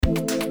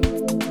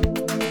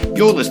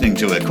You're listening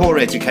to a Core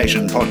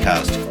Education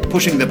podcast,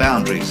 pushing the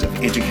boundaries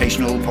of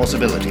educational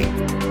possibility.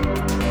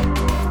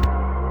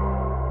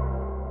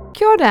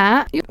 Kia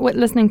ora, you're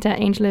listening to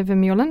Angela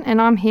Vermeulen,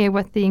 and I'm here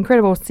with the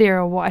incredible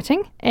Sarah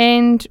Whiting,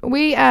 and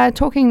we are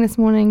talking this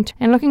morning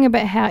and looking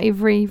about how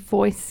every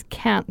voice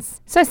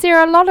counts. So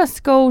Sarah, a lot of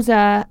schools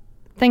are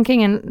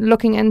thinking and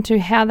looking into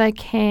how they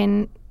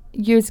can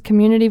use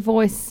community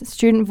voice,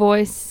 student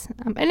voice,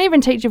 and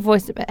even teacher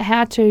voice about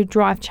how to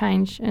drive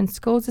change in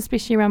schools,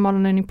 especially around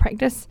modern learning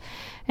practice.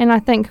 And I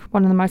think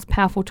one of the most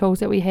powerful tools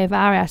that we have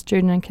are our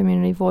student and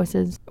community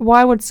voices.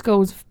 Why would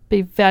schools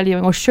be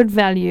valuing or should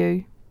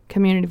value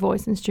community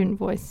voice and student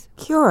voice?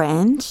 Kia ora,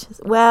 Ange.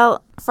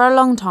 Well, for a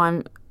long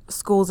time,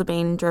 schools have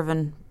been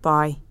driven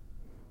by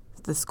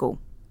the school.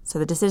 So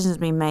the decisions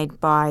have been made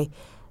by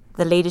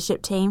the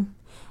leadership team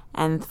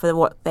and for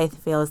what they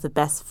feel is the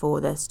best for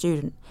their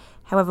student.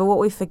 However, what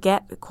we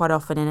forget quite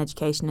often in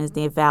education is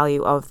the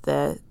value of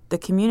the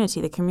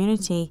community. The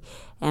community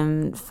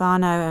and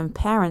whānau and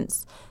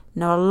parents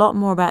know a lot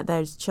more about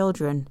those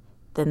children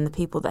than the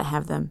people that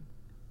have them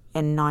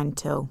in 9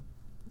 till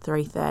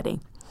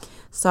 3:30.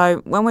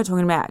 So when we're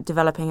talking about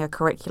developing a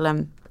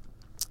curriculum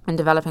and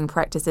developing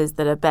practices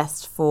that are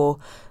best for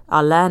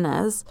our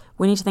learners,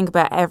 we need to think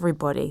about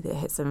everybody that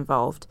gets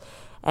involved,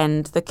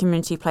 and the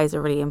community plays a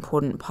really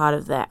important part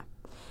of that.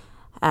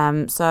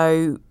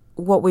 So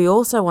what we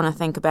also want to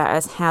think about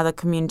is how the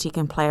community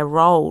can play a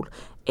role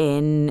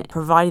in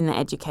providing the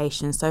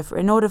education. So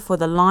in order for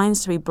the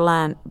lines to be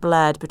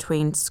blurred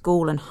between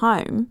school and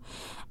home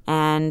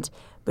and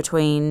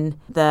between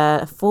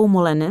the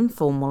formal and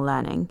informal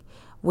learning,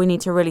 we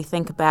need to really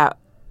think about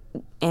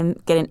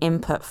getting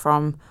input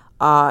from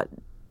our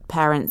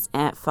parents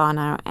at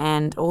whānau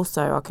and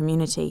also our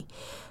community.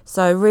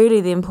 So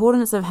really the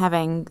importance of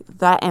having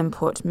that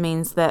input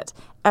means that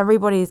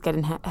everybody is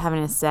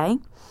having a say.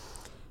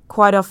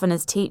 Quite often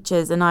as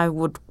teachers, and I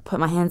would put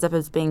my hands up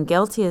as being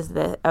guilty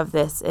of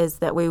this, is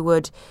that we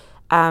would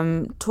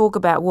talk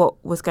about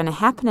what was going to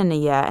happen in a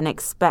year and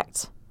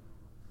expect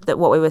that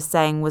what we were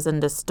saying was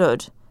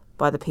understood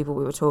by the people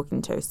we were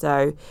talking to.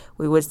 So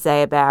we would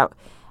say about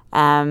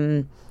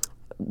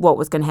what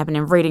was going to happen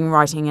in reading,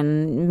 writing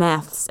and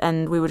maths,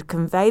 and we would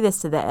convey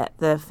this to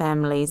the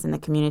families and the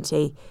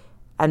community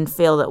and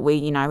feel that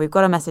we've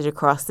got a message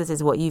across, this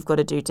is what you've got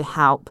to do to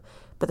help.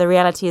 But the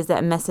reality is that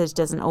a message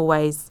doesn't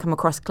always come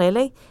across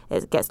clearly.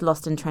 It gets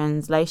lost in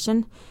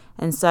translation.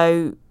 And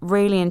so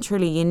really and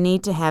truly you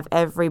need to have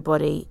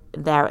everybody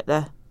there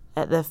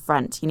at the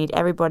front. You need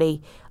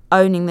everybody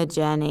owning the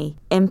journey,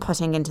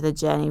 inputting into the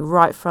journey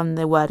right from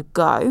the word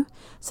go,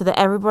 so that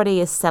everybody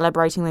is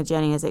celebrating the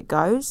journey as it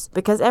goes,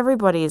 because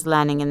everybody is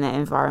learning in that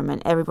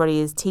environment, everybody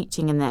is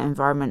teaching in that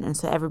environment, and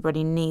so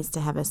everybody needs to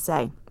have a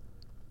say.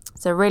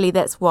 So really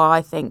that's why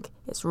I think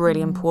it's really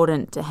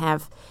important to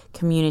have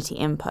community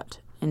input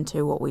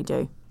into what we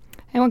do.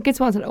 And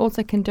what it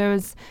also can do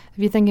is, if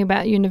you're thinking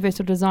about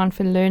universal design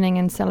for learning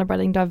and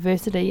celebrating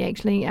diversity,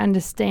 actually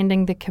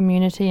understanding the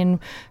community and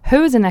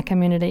who is in our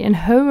community and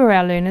who are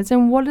our learners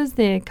and what is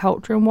their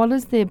culture and what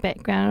is their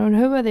background and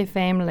who are their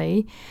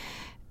family,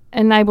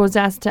 enables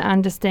us to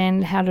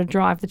understand how to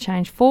drive the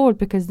change forward,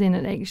 because then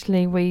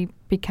we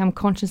become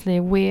consciously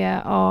aware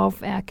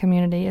of our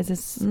community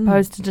as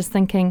opposed to just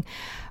thinking,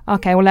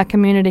 okay, well, our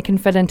community can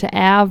fit into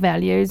our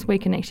values. We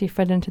can actually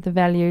fit into the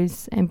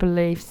values and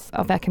beliefs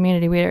of our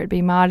community, whether it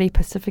be Māori,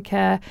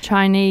 Pacifica,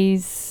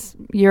 Chinese,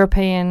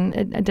 European,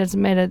 it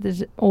doesn't matter.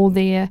 There's all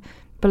their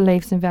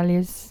beliefs and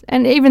values,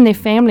 and even their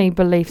family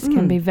beliefs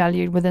can be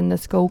valued within the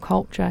school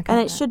culture. And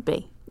it should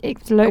be.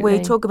 Absolutely.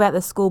 We talk about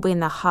the school being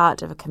the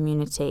heart of a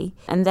community,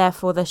 and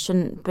therefore there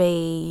shouldn't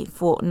be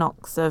Fort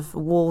Knox of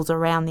walls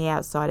around the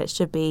outside. It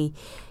should be,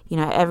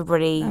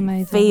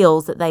 everybody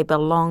feels that they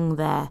belong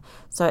there.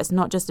 So it's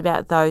not just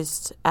about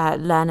those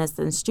learners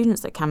and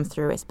students that come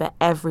through, it's about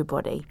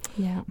everybody.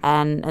 Yeah.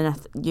 And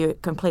you're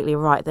completely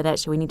right that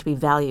actually we need to be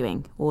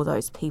valuing all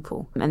those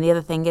people. And the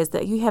other thing is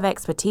that you have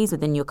expertise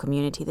within your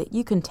community that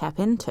you can tap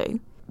into,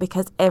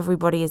 because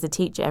everybody is a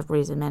teacher, everybody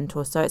is a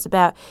mentor. So it's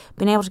about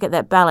being able to get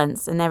that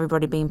balance and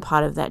everybody being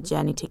part of that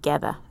journey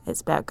together.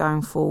 It's about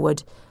going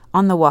forward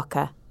on the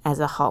waka as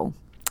a whole.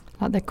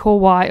 Like the ko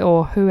wai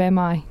or who am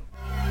I?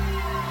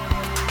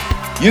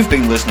 You've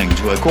been listening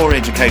to a Core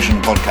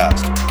Education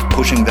podcast,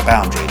 pushing the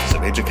boundaries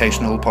of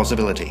educational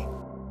possibility.